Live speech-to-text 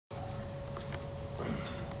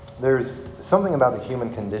There's something about the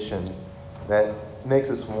human condition that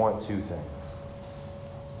makes us want two things.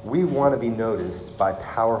 We want to be noticed by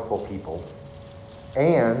powerful people,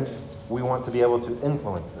 and we want to be able to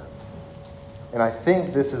influence them. And I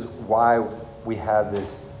think this is why we have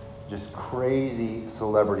this just crazy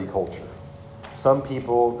celebrity culture. Some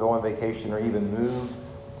people go on vacation or even move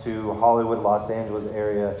to Hollywood, Los Angeles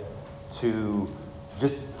area to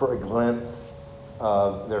just for a glimpse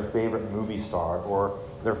of their favorite movie star or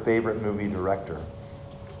their favorite movie director.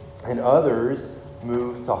 And others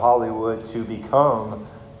move to Hollywood to become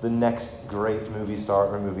the next great movie star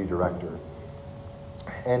or movie director.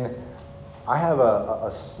 And I have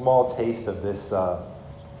a small taste of this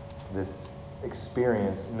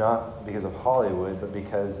experience, not because of Hollywood, but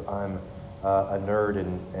because I'm a nerd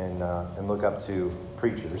and look up to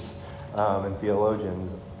preachers and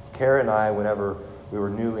theologians. Kara and I, whenever we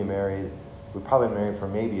were newly married, we probably been married for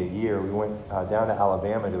maybe a year. We went down to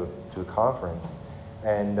Alabama to a conference,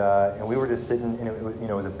 and we were just sitting. And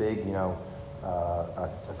it was a big,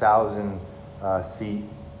 1,000 seat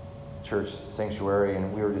church sanctuary,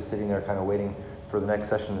 and we were just sitting there, kind of waiting for the next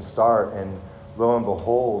session to start. And lo and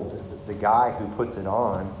behold, the guy who puts it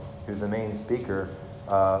on, who's the main speaker,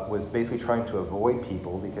 was basically trying to avoid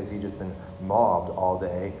people because he'd just been mobbed all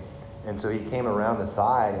day. And so he came around the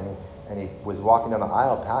side and he was walking down the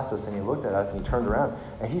aisle past us, and he looked at us and he turned around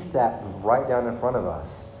and he sat right down in front of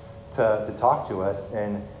us to talk to us.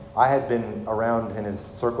 And I had been around in his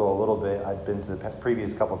circle a little bit. I'd been to the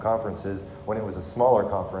previous couple conferences when it was a smaller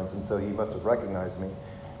conference, and so he must have recognized me.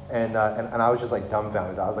 And I was just like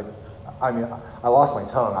dumbfounded. I was like, I lost my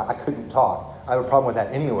tongue. I couldn't talk. I have a problem with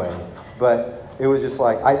that anyway. But it was just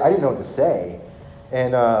like, I didn't know what to say.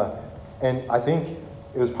 And I think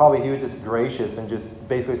it was probably he was just gracious and just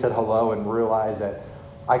basically said hello and realized that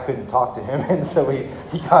I couldn't talk to him. And so he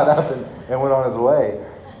got up and went on his way.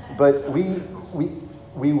 But we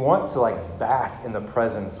want to like bask in the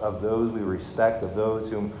presence of those we respect, of those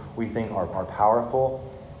whom we think are powerful.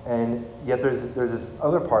 And yet there's this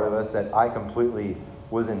other part of us that I completely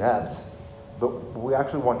was inept, but we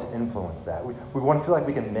actually want to influence that. We want to feel like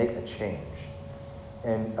we can make a change,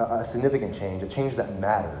 and a significant change, a change that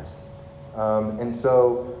matters. And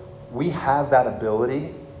so we have that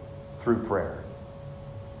ability through prayer.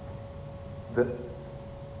 The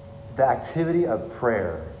activity of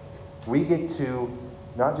prayer, we get to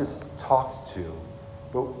not just talk to,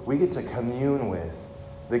 but we get to commune with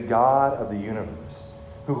the God of the universe,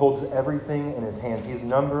 who holds everything in his hands. He's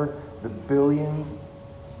numbered the billions,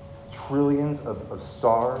 trillions of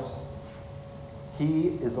stars.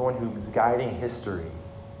 He is the one who's guiding history.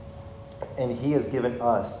 And he has given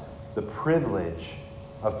us the privilege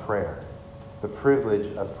of prayer. The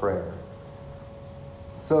privilege of prayer.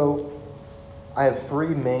 So I have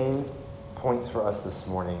three main points for us this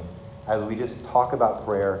morning as we just talk about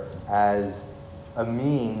prayer as a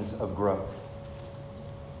means of growth.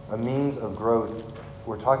 A means of growth.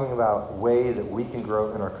 We're talking about ways that we can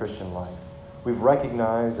grow in our Christian life. We've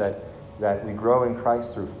recognized that we grow in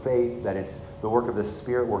Christ through faith, that it's the work of the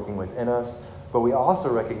Spirit working within us, but we also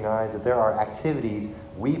recognize that there are activities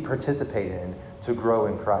we participate in to grow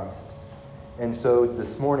in Christ. And so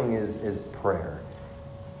this morning is prayer.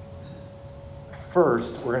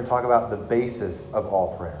 First, we're going to talk about the basis of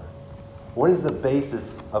all prayer. What is the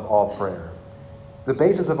basis of all prayer? The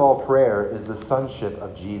basis of all prayer is the sonship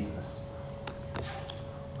of Jesus.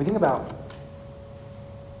 We think about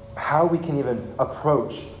how we can even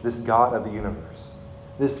approach this God of the universe,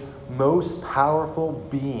 this most powerful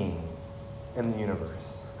being in the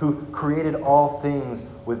universe, who created all things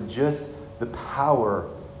with just the power,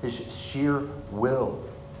 his sheer will.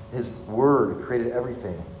 His word created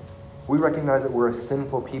everything. We recognize that we're a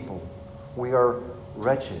sinful people. We are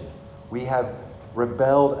wretched. We have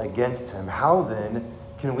rebelled against him. How then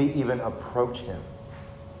can we even approach him?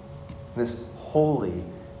 This holy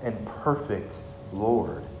and perfect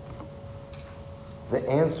Lord. The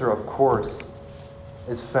answer, of course,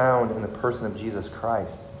 is found in the person of Jesus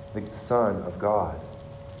Christ, the Son of God.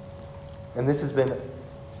 And this has been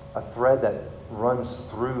a thread that runs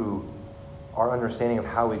through our understanding of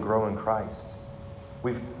how we grow in Christ.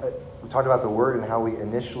 We talked about the Word and how we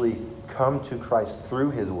initially come to Christ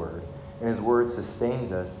through his Word, and his Word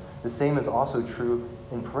sustains us. The same is also true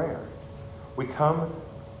in prayer. We come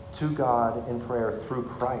to God in prayer through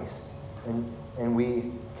Christ, and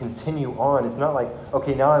we continue on. It's not like,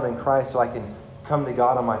 okay, now I'm in Christ so I can come to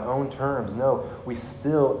God on my own terms. No, we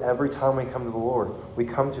still, every time we come to the Lord, we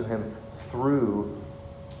come to him through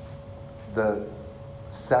the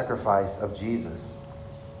sacrifice of Jesus.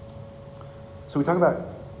 So we talk about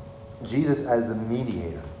Jesus as the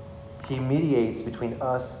mediator. He mediates between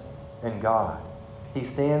us and God. He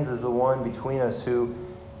stands as the one between us who,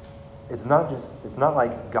 it's not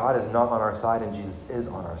like God is not on our side and Jesus is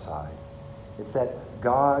on our side. It's that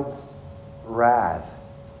God's wrath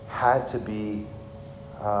had to be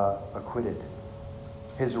acquitted.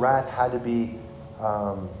 His wrath had to be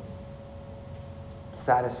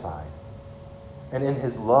satisfied. And in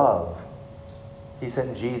his love, he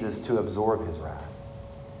sent Jesus to absorb his wrath.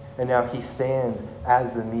 And now he stands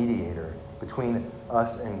as the mediator between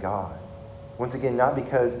us and God. Once again, not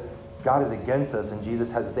because God is against us and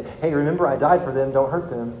Jesus has to say, hey, remember I died for them, don't hurt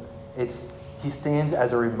them. He stands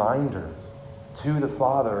as a reminder to the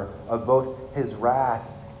Father of both his wrath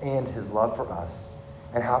and his love for us,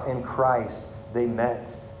 and how in Christ they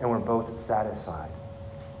met and were both satisfied.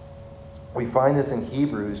 We find this in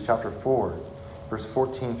Hebrews chapter 4, verse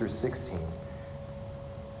 14 through 16.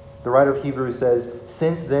 The writer of Hebrews says,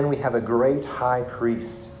 since then we have a great high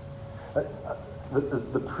priest.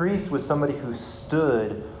 The priest was somebody who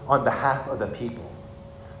stood on behalf of the people.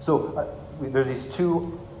 So there's these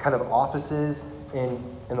two kind of offices in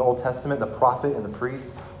the Old Testament, the prophet and the priest.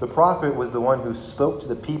 The prophet was the one who spoke to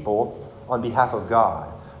the people on behalf of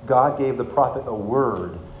God. God gave the prophet a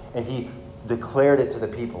word, and he declared it to the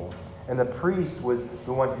people. And the priest was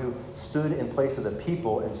the one who stood in place of the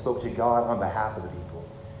people and spoke to God on behalf of the people.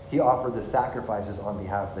 He offered the sacrifices on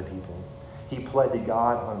behalf of the people. He pled to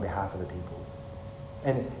God on behalf of the people.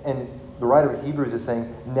 And the writer of Hebrews is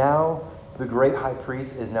saying, now the great high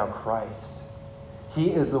priest is now Christ. He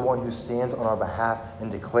is the one who stands on our behalf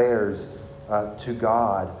and declares to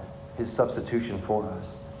God his substitution for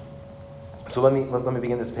us. So let me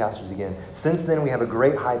begin this passage again. Since then we have a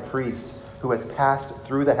great high priest who has passed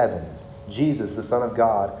through the heavens, Jesus, the Son of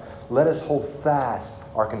God. Let us hold fast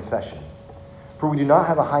our confession. For we do not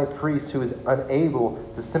have a high priest who is unable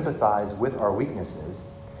to sympathize with our weaknesses,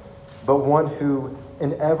 but one who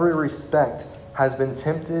in every respect has been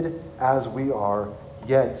tempted as we are,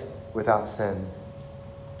 yet without sin.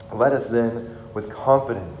 Let us then, with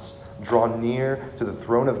confidence, draw near to the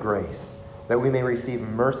throne of grace, that we may receive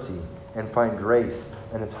mercy and find grace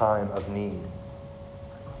in a time of need.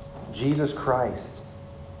 Jesus Christ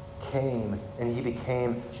came and he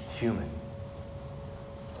became human.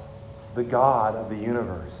 The God of the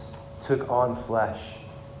universe took on flesh,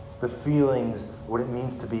 the feelings, what it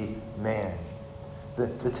means to be man, the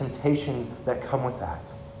temptations that come with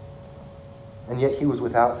that. And yet he was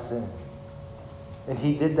without sin. And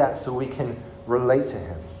he did that so we can relate to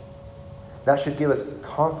him. That should give us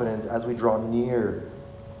confidence as we draw near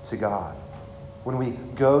to God. When we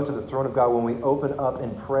go to the throne of God, when we open up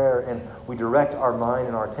in prayer and we direct our mind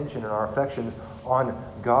and our attention and our affections on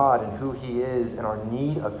God and who he is and our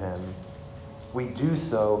need of him, we do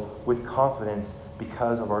so with confidence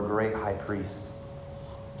because of our great high priest.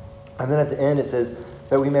 And then at the end it says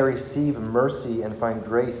that we may receive mercy and find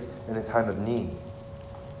grace in the time of need.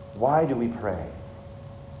 Why do we pray?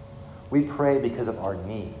 We pray because of our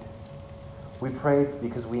need. We pray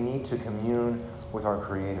because we need to commune with our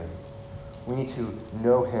Creator. We need to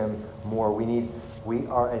know him more. We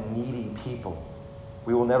are a needy people.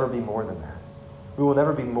 We will never be more than that. We will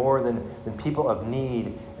never be more than people of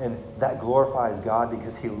need, and that glorifies God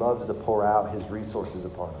because he loves to pour out his resources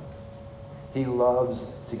upon us. He loves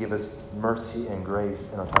to give us mercy and grace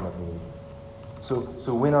in our time of need.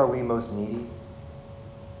 So when are we most needy?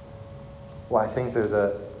 Well, I think there's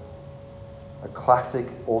a classic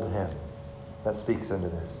old hymn that speaks into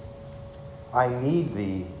this. I need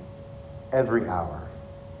thee every hour,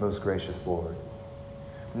 most gracious Lord.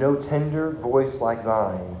 No tender voice like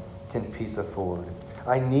thine can peace afford.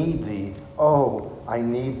 I need thee, oh, I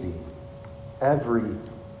need thee. Every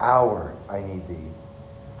hour I need thee.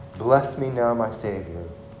 Bless me now, my Savior,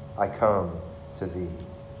 I come to thee.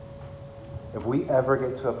 If we ever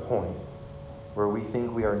get to a point where we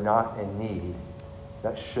think we are not in need,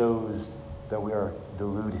 that shows that we are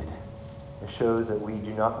deluded. It shows that we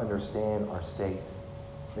do not understand our state.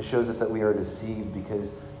 It shows us that we are deceived because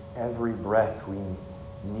every breath we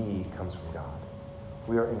need comes from God.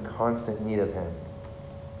 We are in constant need of him.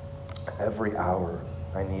 Every hour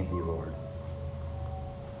I need thee, Lord.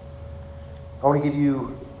 I want to give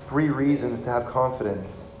you 3 reasons to have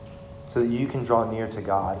confidence so that you can draw near to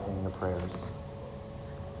God in your prayers.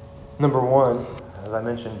 Number 1, as I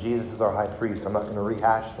mentioned, Jesus is our high priest. I'm not going to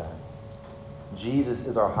rehash that. Jesus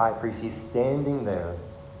is our high priest. He's standing there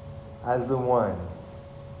as the one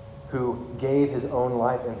who gave his own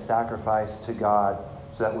life and sacrifice to God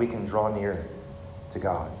so that we can draw near to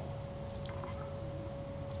God.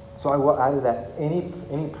 So I will add to that,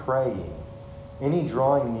 any praying, any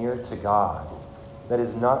drawing near to God that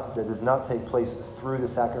does not take place through the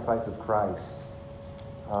sacrifice of Christ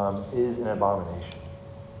is an abomination.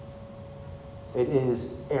 It is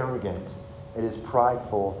arrogant, it is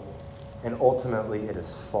prideful, and ultimately it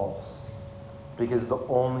is false. Because the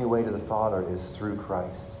only way to the Father is through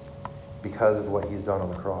Christ, because of what he's done on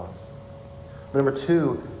the cross. Number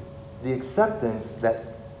two, the acceptance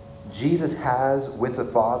that Jesus has with the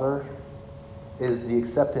Father is the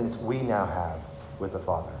acceptance we now have with the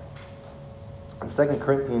Father. In 2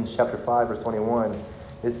 Corinthians chapter 5, verse 21,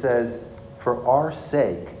 it says, "For our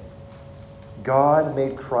sake, God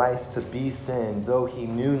made Christ to be sin, though he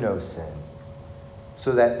knew no sin,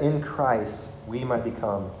 so that in Christ we might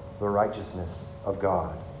become the righteousness of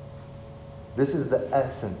God." This is the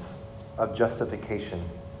essence of justification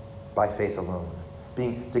by faith alone,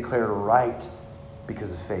 being declared right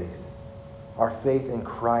because of faith. Our faith in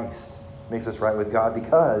Christ makes us right with God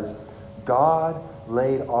because God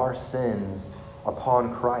laid our sins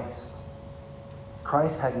upon Christ.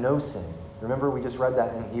 Christ had no sin. Remember, we just read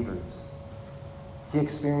that in Hebrews. He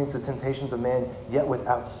experienced the temptations of man, yet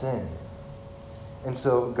without sin. And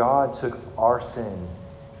so God took our sin,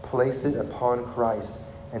 placed it upon Christ,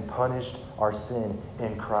 and punished our sin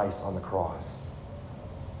in Christ on the cross.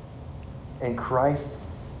 In Christ's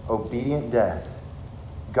obedient death,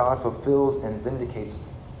 God fulfills and vindicates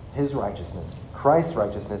his righteousness, Christ's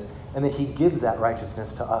righteousness, and then he gives that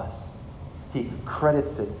righteousness to us. He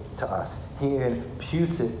credits it to us. He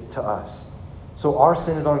imputes it to us. So our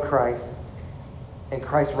sin is on Christ, and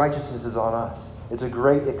Christ's righteousness is on us. It's a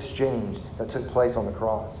great exchange that took place on the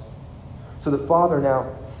cross. So the Father now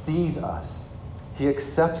sees us. He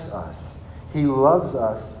accepts us. He loves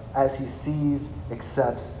us as he sees,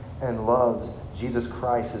 accepts, and loves Jesus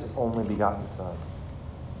Christ, his only begotten Son.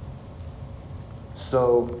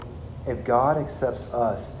 So if God accepts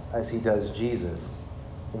us as he does Jesus,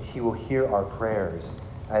 then he will hear our prayers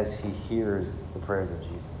as he hears the prayers of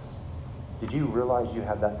Jesus. Did you realize you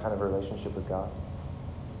have that kind of relationship with God?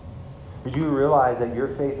 Did you realize that your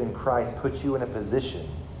faith in Christ puts you in a position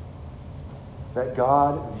that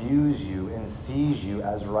God views you and sees you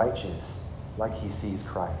as righteous like he sees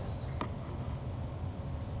Christ?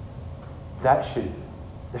 That should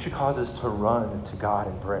cause us to run to God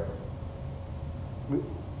in prayer.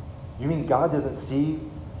 You mean God doesn't see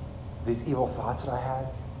these evil thoughts that I had?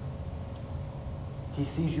 He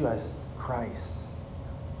sees you as Christ.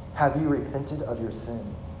 Have you repented of your sin?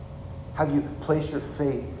 Have you placed your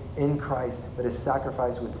faith in Christ, that his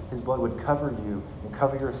sacrifice, his blood would cover you and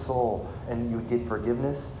cover your soul, and you would get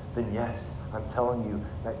forgiveness? Then yes, I'm telling you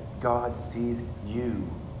that God sees you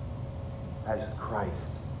as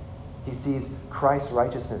Christ. He sees Christ's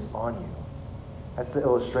righteousness on you. That's the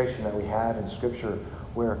illustration that we have in Scripture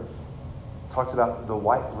where it talks about the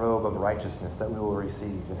white robe of righteousness that we will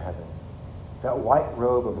receive in heaven. That white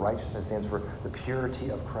robe of righteousness stands for the purity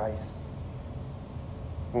of Christ.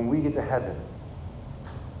 When we get to heaven,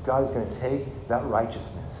 God is going to take that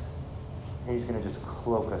righteousness and he's going to just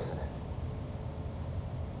cloak us in it.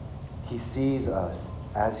 He sees us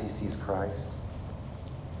as he sees Christ.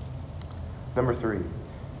 Number 3,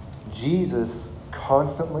 Jesus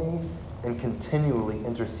constantly and continually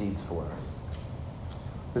intercedes for us.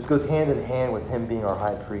 This goes hand in hand with him being our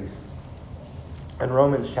high priest. In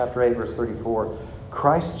Romans chapter 8, verse 34,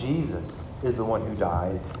 Christ Jesus is the one who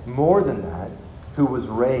died. More than that, who was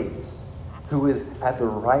raised, who is at the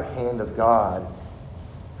right hand of God,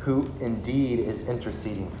 who indeed is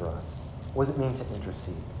interceding for us. What does it mean to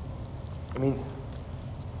intercede? It means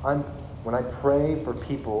when I pray for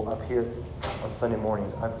people up here on Sunday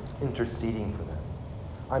mornings, I'm interceding for them.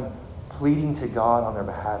 I'm pleading to God on their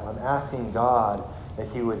behalf. I'm asking God that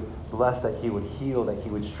he would bless, that he would heal, that he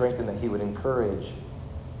would strengthen, that he would encourage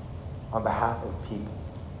on behalf of people.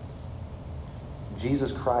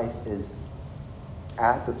 Jesus Christ is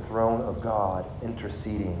at the throne of God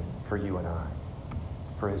interceding for you and I,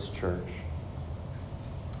 for his church.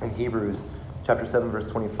 In Hebrews chapter 7, verse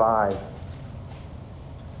 25,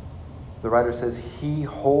 the writer says, he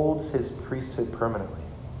holds his priesthood permanently,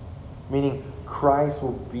 meaning Christ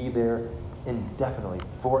will be there indefinitely,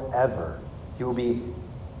 forever. He will be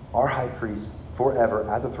our high priest forever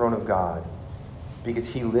at the throne of God because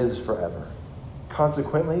he lives forever.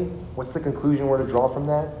 Consequently, what's the conclusion we're to draw from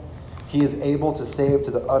that? He is able to save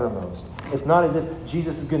to the uttermost. It's not as if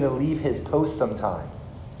Jesus is going to leave his post sometime.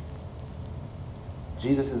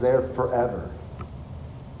 Jesus is there forever.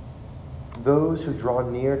 Those who draw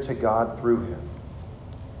near to God through him.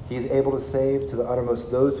 He is able to save to the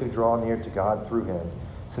uttermost those who draw near to God through him,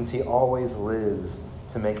 since he always lives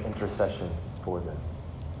to make intercession for them.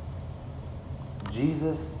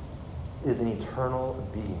 Jesus is an eternal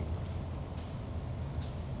being.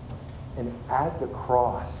 And at the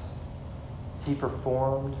cross, he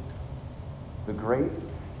performed the great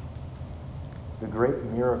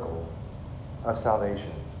miracle of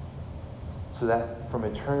salvation, so that from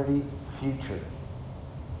eternity future,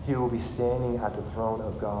 he will be standing at the throne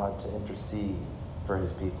of God to intercede for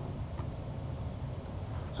his people.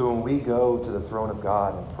 So when we go to the throne of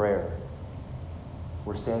God in prayer,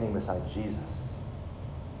 we're standing beside Jesus,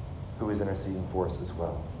 who is interceding for us as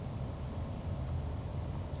well.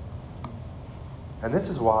 And this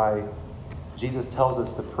is why Jesus tells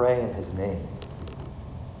us to pray in his name.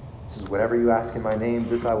 He says, whatever you ask in my name,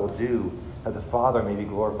 this I will do, that the Father may be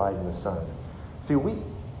glorified in the Son. See,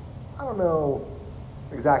 I don't know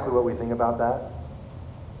exactly what we think about that.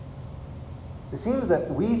 It seems that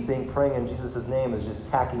we think praying in Jesus' name is just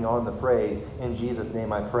tacking on the phrase, in Jesus'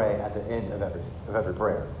 name I pray, at the end of every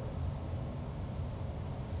prayer.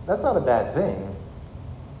 That's not a bad thing,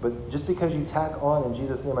 but just because you tack on in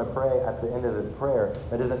Jesus' name I pray at the end of the prayer,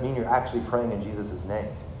 that doesn't mean you're actually praying in Jesus' name.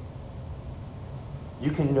 You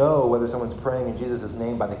can know whether someone's praying in Jesus'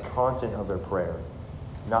 name by the content of their prayer,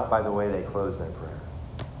 not by the way they close their prayer.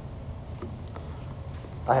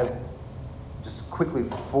 I have just quickly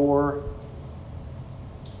four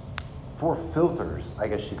filters, I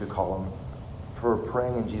guess you could call them, for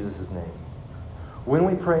praying in Jesus' name. When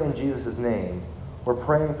we pray in Jesus' name, we're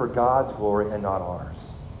praying for God's glory and not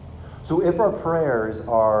ours. So if our prayers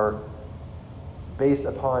are based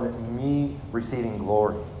upon me receiving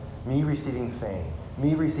glory, me receiving fame,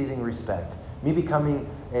 me receiving respect, me becoming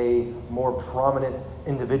a more prominent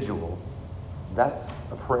individual, that's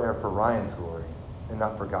a prayer for Ryan's glory and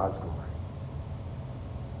not for God's glory.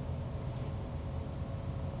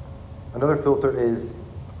 Another filter is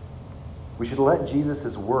we should let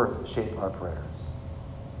Jesus' worth shape our prayers.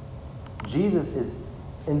 Jesus is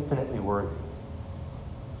infinitely worthy.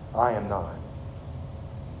 I am not.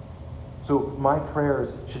 So my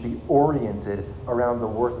prayers should be oriented around the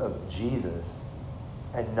worth of Jesus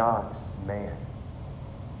and not man.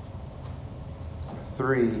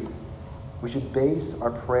 3, we should base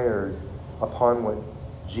our prayers upon what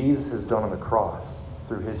Jesus has done on the cross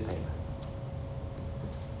through his payment.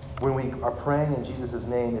 When we are praying in Jesus'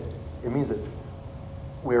 name, it means that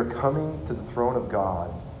we are coming to the throne of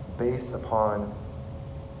God based upon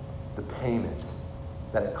the payment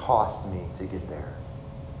that it cost me to get there,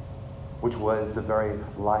 which was the very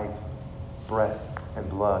life, breath, and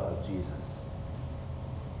blood of Jesus.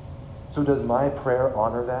 So does my prayer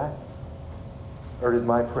honor that? Or does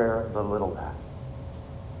my prayer belittle that?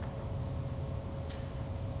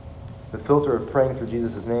 The filter of praying through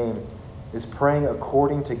Jesus' name is praying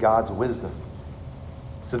according to God's wisdom,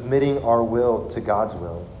 submitting our will to God's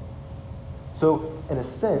will. So, in a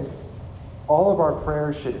sense, all of our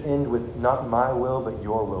prayers should end with not my will, but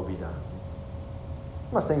your will be done.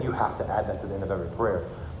 I'm not saying you have to add that to the end of every prayer,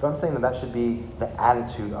 but I'm saying that should be the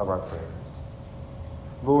attitude of our prayers.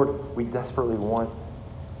 Lord, we desperately want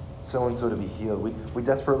so-and-so to be healed. We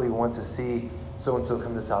desperately want to see so-and-so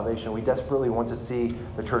come to salvation. We desperately want to see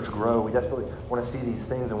the church grow. We desperately want to see these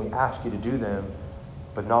things, and we ask you to do them,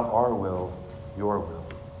 but not our will, your will.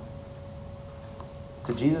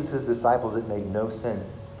 To Jesus' disciples, it made no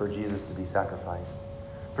sense for Jesus to be sacrificed,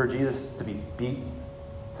 for Jesus to be beaten,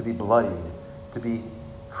 to be bloodied, to be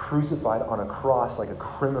crucified on a cross like a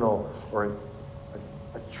criminal or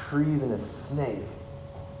a treasonous snake.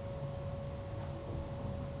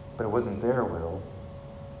 But it wasn't their will,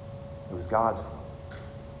 it was God's will.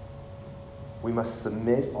 We must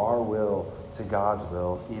submit our will to God's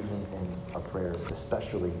will, even in our prayers,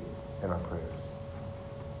 especially in our prayers.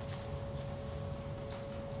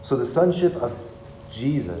 So the sonship of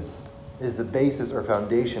Jesus is the basis or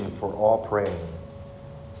foundation for all praying.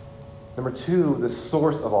 Number 2, the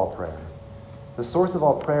source of all prayer. The source of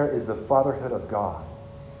all prayer is the fatherhood of God.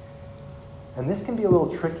 And this can be a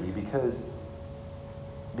little tricky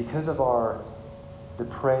because of our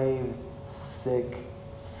depraved, sick,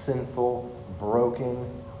 sinful,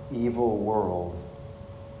 broken, evil world.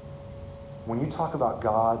 When you talk about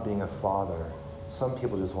God being a father, some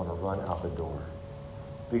people just want to run out the door.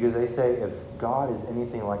 Because they say, if God is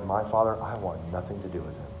anything like my father, I want nothing to do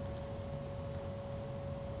with him.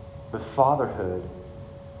 But fatherhood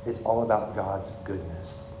is all about God's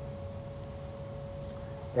goodness.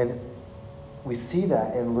 And we see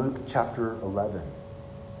that in Luke chapter 11.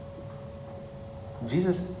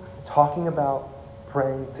 Jesus, talking about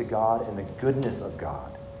praying to God and the goodness of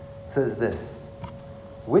God, says this: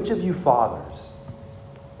 which of you fathers,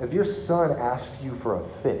 if your son asks you for a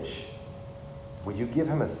fish, would you give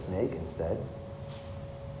him a snake instead?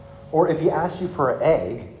 Or if he asks you for an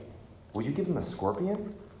egg, would you give him a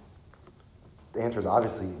scorpion? The answer is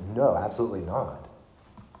obviously no, absolutely not.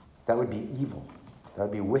 That would be evil. That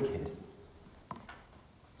would be wicked.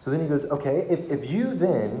 So then he goes, okay, if you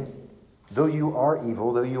then, though you are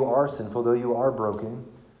evil, though you are sinful, though you are broken,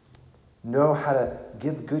 know how to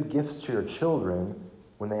give good gifts to your children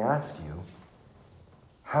when they ask you,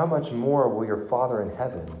 how much more will your Father in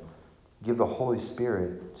heaven give the Holy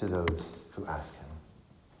Spirit to those who ask him?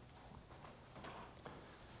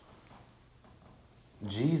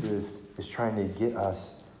 Jesus is trying to get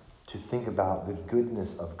us to think about the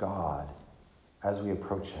goodness of God as we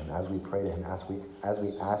approach him, as we pray to him, as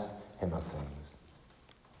we ask him of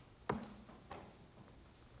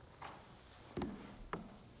things.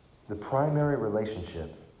 The primary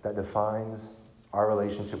relationship that defines our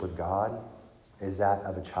relationship with God is that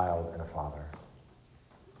of a child and a father.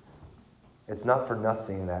 It's not for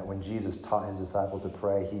nothing that when Jesus taught his disciples to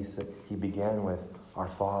pray, he began with our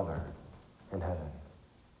Father in heaven.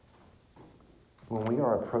 When we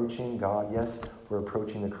are approaching God, yes, we're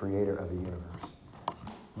approaching the creator of the universe.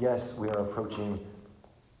 Yes, we are approaching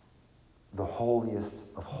the holiest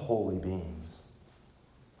of holy beings.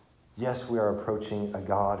 Yes, we are approaching a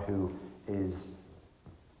God who is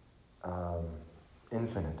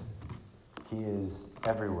infinite. He is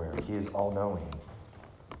everywhere. He is all-knowing.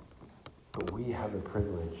 But we have the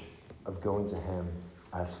privilege of going to him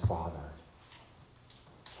as Father.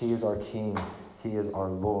 He is our King. He is our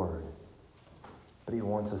Lord. But he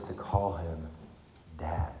wants us to call him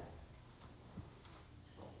Dad.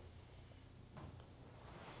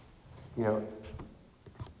 You know,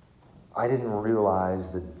 I didn't realize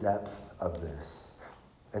the depth of this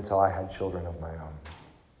until I had children of my own.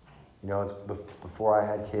 You know, before I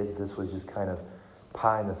had kids, this was just kind of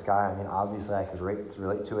pie in the sky. I mean, obviously I could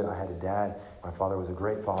relate to it. I had a dad. My father was a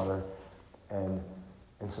great father. And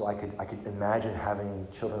so I could imagine having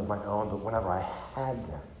children of my own. But whenever I had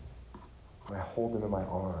them, when I hold them in my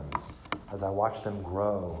arms, as I watch them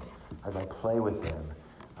grow, as I play with them,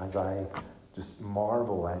 as I just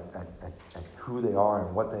marvel at who they are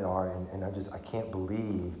and what they are, and I can't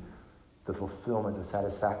believe the fulfillment, the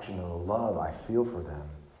satisfaction, and the love I feel for them.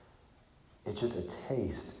 It's just a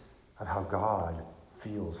taste of how God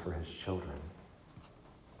feels for his children.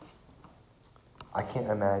 I can't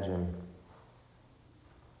ever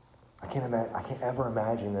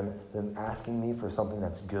imagine them asking me for something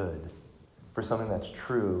that's good, for something that's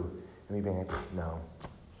true, and me being like, no,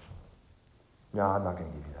 I'm not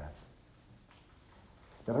going to give you that.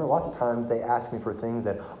 Now, there are lots of times they ask me for things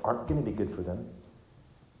that aren't going to be good for them,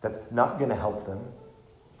 that's not going to help them,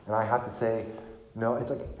 and I have to say, no,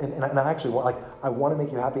 it's like, and I actually want, I want to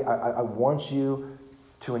make you happy. I want you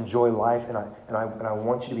to enjoy life, and I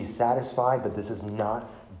want you to be satisfied, but this is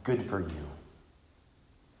not good for you.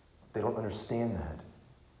 They don't understand that.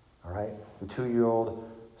 All right? The 2-year-old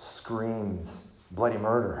screams bloody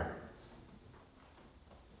murder.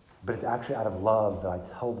 But it's actually out of love that I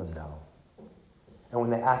tell them no. And when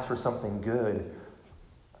they ask for something good,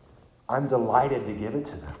 I'm delighted to give it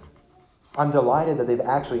to them. I'm delighted that they've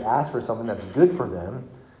actually asked for something that's good for them.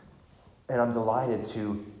 And I'm delighted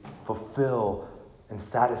to fulfill and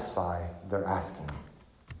satisfy their asking.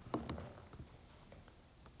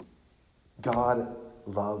 God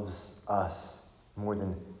loves us more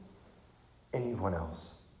than anyone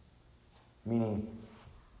else. Meaning,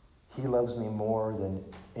 he loves me more than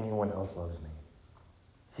anyone else loves me.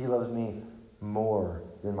 He loves me more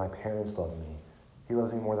than my parents love me. He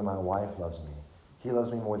loves me more than my wife loves me. He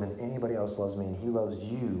loves me more than anybody else loves me. And he loves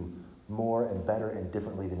you more and better and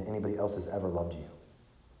differently than anybody else has ever loved you.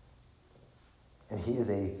 And he is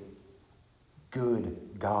a good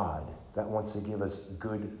God that wants to give us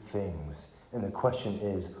good things. And the question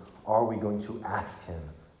is, are we going to ask him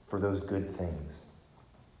for those good things?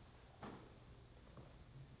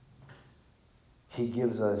 He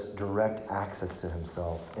gives us direct access to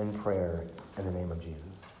himself in prayer in the name of Jesus.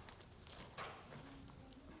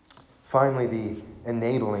 Finally, the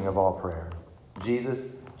enabling of all prayer. Jesus'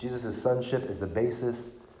 sonship is the basis.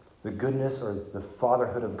 The goodness or the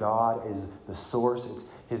fatherhood of God is the source. It's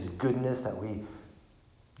his goodness that we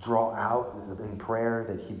draw out in prayer,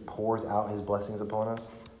 that he pours out his blessings upon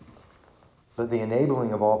us. But the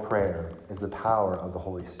enabling of all prayer is the power of the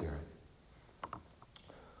Holy Spirit.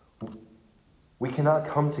 We cannot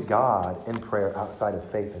come to God in prayer outside of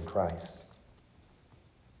faith in Christ.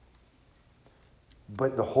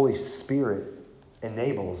 But the Holy Spirit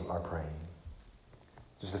enables our praying.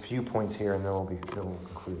 Just a few points here and then we'll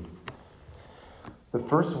conclude. The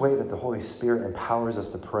first way that the Holy Spirit empowers us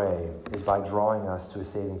to pray is by drawing us to a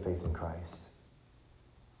saving faith in Christ.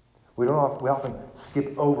 We often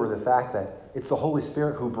skip over the fact that it's the Holy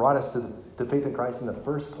Spirit who brought us to faith in Christ in the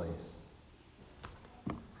first place.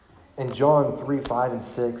 In John 3, 5, and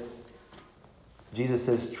 6, Jesus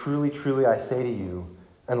says, "Truly, truly, I say to you,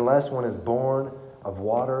 unless one is born of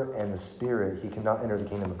water and the Spirit, he cannot enter the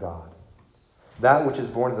kingdom of God. That which is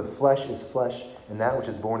born of the flesh is flesh, and that which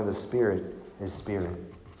is born of the Spirit is spirit."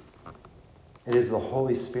 It is the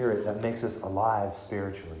Holy Spirit that makes us alive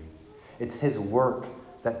spiritually. It's His work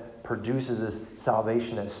that produces this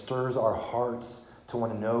salvation that stirs our hearts to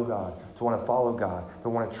want to know God, to want to follow God, to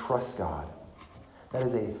want to trust God. That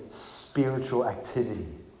is a spiritual activity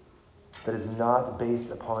that is not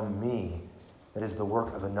based upon me. That is the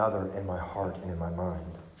work of another in my heart and in my mind.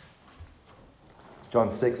 John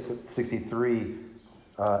 6:63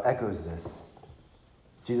 echoes this.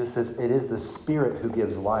 Jesus says, "It is the Spirit who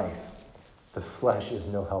gives life. The flesh is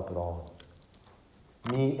no help at all."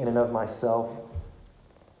 Me in and of myself,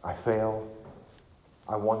 I fail.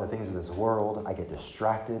 I want the things of this world. I get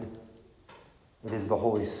distracted. It is the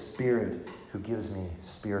Holy Spirit who gives me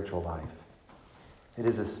spiritual life. It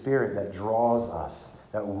is the Spirit that draws us,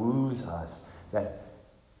 that woos us, that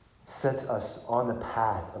sets us on the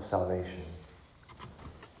path of salvation.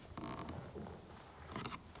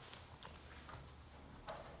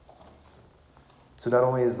 So not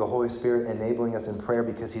only is the Holy Spirit enabling us in prayer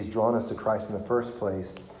because He's drawn us to Christ in the first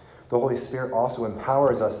place, the Holy Spirit also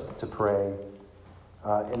empowers us to pray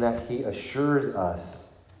in that He assures us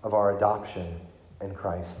of our adoption in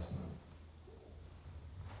Christ.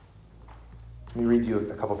 Let me read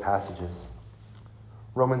you a couple passages.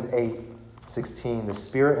 Romans 8:16, "The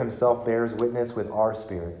Spirit Himself bears witness with our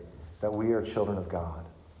spirit that we are children of God."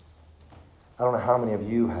 I don't know how many of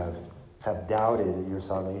you have doubted your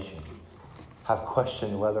salvation, have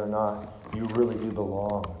questioned whether or not you really do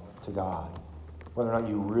belong to God, whether or not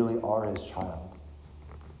you really are His child.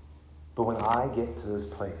 But when I get to those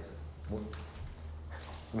places, let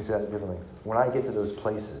me say that differently. When I get to those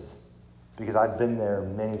places, because I've been there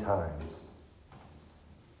many times,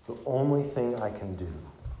 the only thing I can do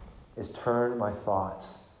is turn my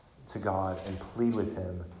thoughts to God and plead with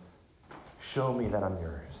Him, "Show me that I'm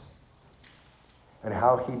yours." And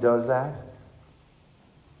how He does that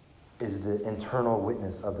is the internal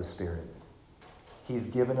witness of the Spirit. He's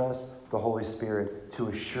given us the Holy Spirit to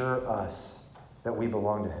assure us that we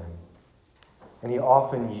belong to Him. And He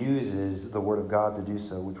often uses the Word of God to do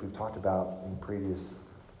so, which we've talked about in previous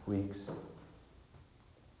weeks.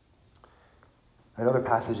 Another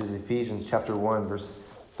passage is Ephesians chapter 1, verse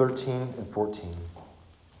 13 and 14.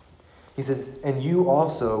 He says, "And you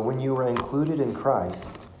also, when you were included in Christ,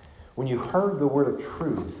 when you heard the word of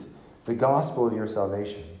truth, the gospel of your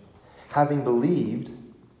salvation, having believed,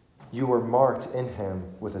 you were marked in Him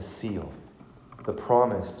with a seal, the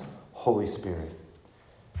promised Holy Spirit,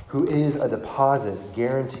 who is a deposit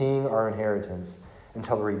guaranteeing our inheritance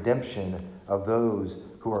until the redemption of those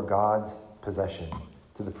who are God's possession,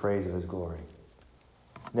 to the praise of His glory."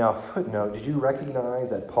 Now, footnote, did you recognize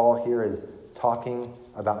that Paul here is talking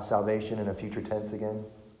about salvation in a future tense again,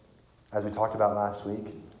 as we talked about last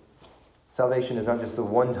week? Salvation is not just the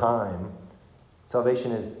one time.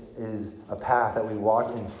 Salvation is a path that we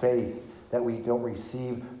walk in faith that we don't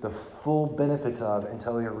receive the full benefits of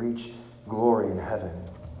until we reach glory in heaven.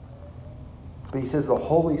 But he says the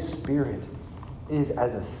Holy Spirit is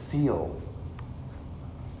as a seal.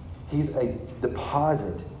 He's a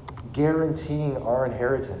deposit guaranteeing our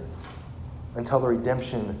inheritance until the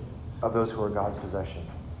redemption of those who are God's possession.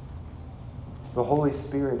 The Holy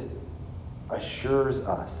Spirit assures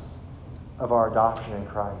us of our adoption in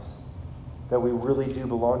Christ, that we really do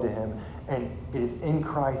belong to Him, and it is in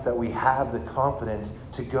Christ that we have the confidence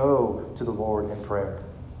to go to the Lord in prayer.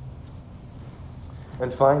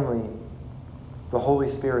 And finally, the Holy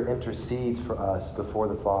Spirit intercedes for us before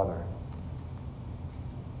the Father.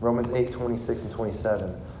 Romans 8:26 and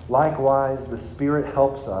 27. "Likewise, the Spirit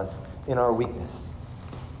helps us in our weakness.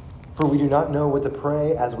 For we do not know what to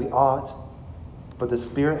pray as we ought, but the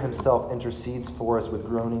Spirit Himself intercedes for us with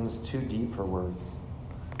groanings too deep for words.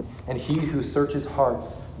 And He who searches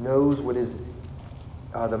hearts knows what is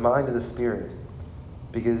the mind of the Spirit,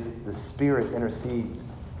 because the Spirit intercedes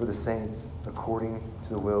for the saints according to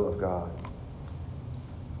the will of God."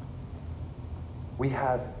 We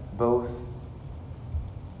have both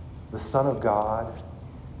the Son of God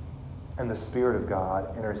and the Spirit of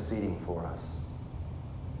God interceding for us.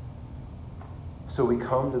 So we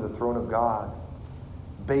come to the throne of God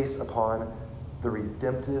based upon the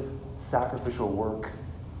redemptive sacrificial work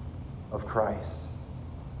of Christ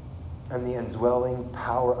and the indwelling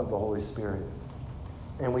power of the Holy Spirit.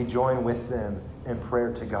 And we join with them in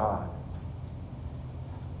prayer to God.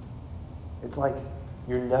 It's like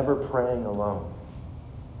you're never praying alone.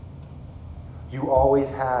 You always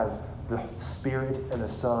have the Spirit and the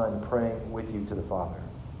Son praying with you to the Father.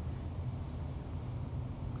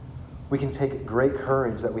 We can take great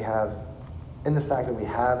courage that we have in the fact that we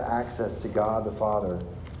have access to God the Father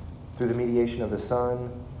through the mediation of the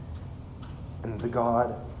Son, and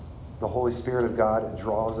the Holy Spirit of God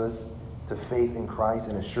draws us to faith in Christ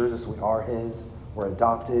and assures us we are His. We're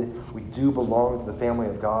adopted. We do belong to the family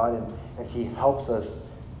of God, and He helps us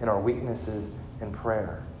in our weaknesses in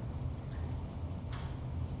prayer.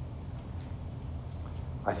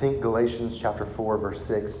 I think Galatians chapter 4, verse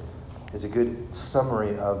 6 is a good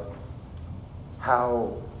summary of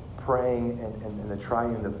how praying and the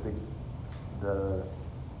triune, the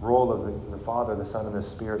role of the Father, the Son, and the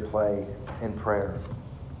Spirit play in prayer.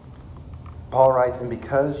 Paul writes, "And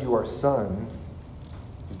because you are sons,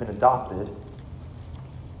 you've been adopted,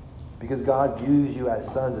 because God views you as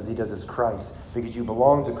sons as He does as Christ, because you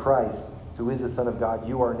belong to Christ, who is the Son of God,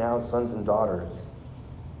 you are now sons and daughters.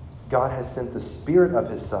 God has sent the Spirit of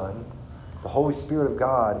His Son, the Holy Spirit of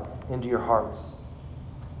God, into your hearts."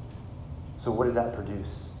 So what does that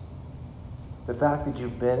produce? The fact that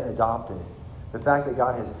you've been adopted, the fact that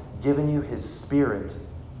God has given you His Spirit,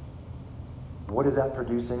 what does that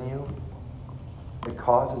produce in you? It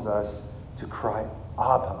causes us to cry,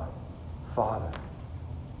 "Abba, Father."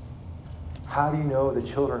 How do you know the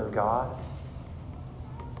children of God?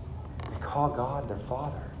 They call God their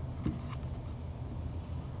Father.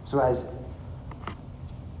 So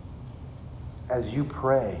as you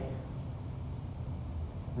pray,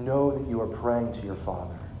 know that you are praying to your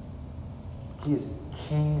Father. He is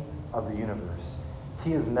King of the universe.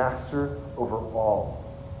 He is master over all.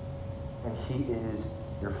 And He is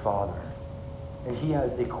your Father. And He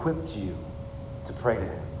has equipped you to pray to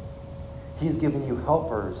Him. He has given you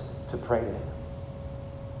helpers to pray to Him.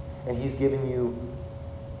 And He's given you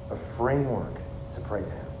a framework to pray to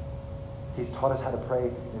Him. He's taught us how to pray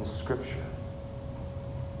in Scripture.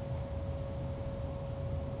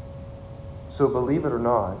 So believe it or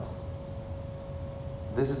not,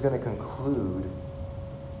 this is going to conclude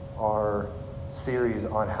our series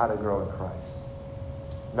on how to grow in Christ.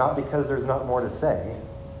 Not because there's not more to say,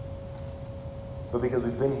 but because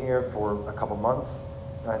we've been here for a couple months,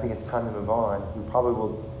 and I think it's time to move on. We probably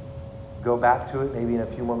will go back to it maybe in a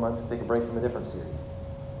few more months and take a break from a different series.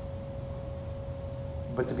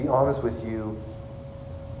 But to be honest with you,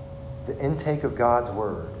 the intake of God's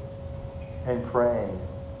Word and praying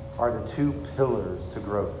are the two pillars to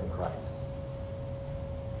growth in Christ.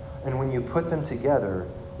 And when you put them together,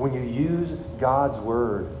 when you use God's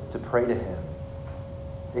Word to pray to Him,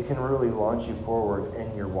 it can really launch you forward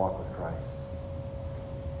in your walk with Christ.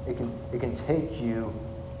 It can take you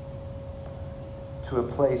to a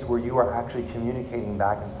place where you are actually communicating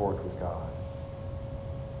back and forth with God.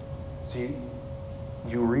 So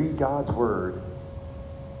you read God's Word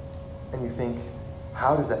and you think,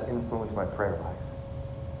 how does that influence my prayer life?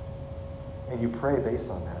 And you pray based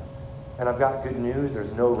on that. And I've got good news,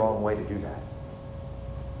 there's no wrong way to do that.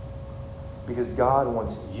 Because God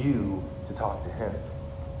wants you to talk to Him.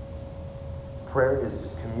 Prayer is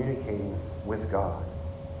just communicating with God.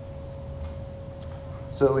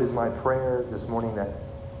 So it is my prayer this morning that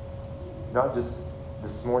not just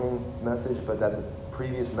this morning's message, but that the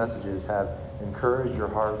previous messages have encouraged your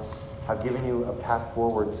hearts, have given you a path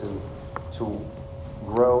forward to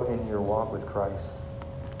grow in your walk with Christ.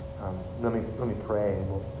 Let me pray and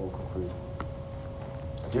we'll conclude.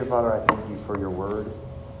 Dear Father, I thank you for your word.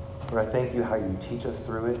 Lord, I thank you how you teach us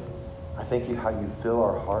through it. I thank you how you fill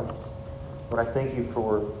our hearts. Lord, I thank you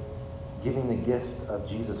for giving the gift of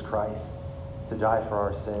Jesus Christ to die for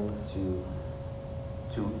our sins,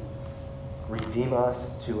 to redeem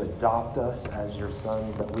us, to adopt us as your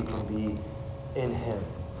sons, that we can be in Him.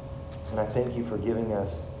 And I thank you for giving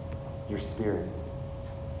us your Spirit.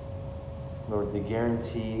 Lord, the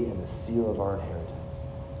guarantee and the seal of our inheritance.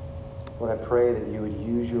 Lord, I pray that you would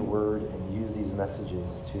use your word and use these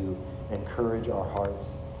messages to encourage our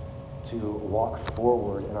hearts to walk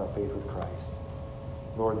forward in our faith with Christ.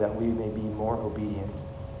 Lord, that we may be more obedient,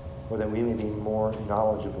 or that we may be more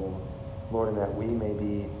knowledgeable, Lord, and that we may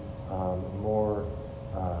be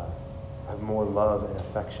have more love and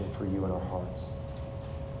affection for you in our hearts.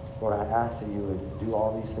 Lord, I ask that you would do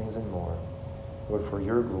all these things and more, Lord, for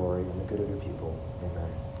your glory and the good of your people. Amen.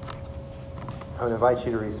 I would invite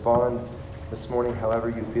you to respond this morning however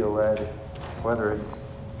you feel led, whether it's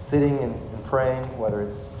sitting and praying, whether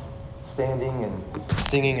it's standing and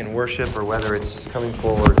singing and worship, or whether it's just coming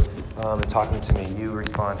forward and talking to me. You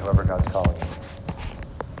respond however God's calling you.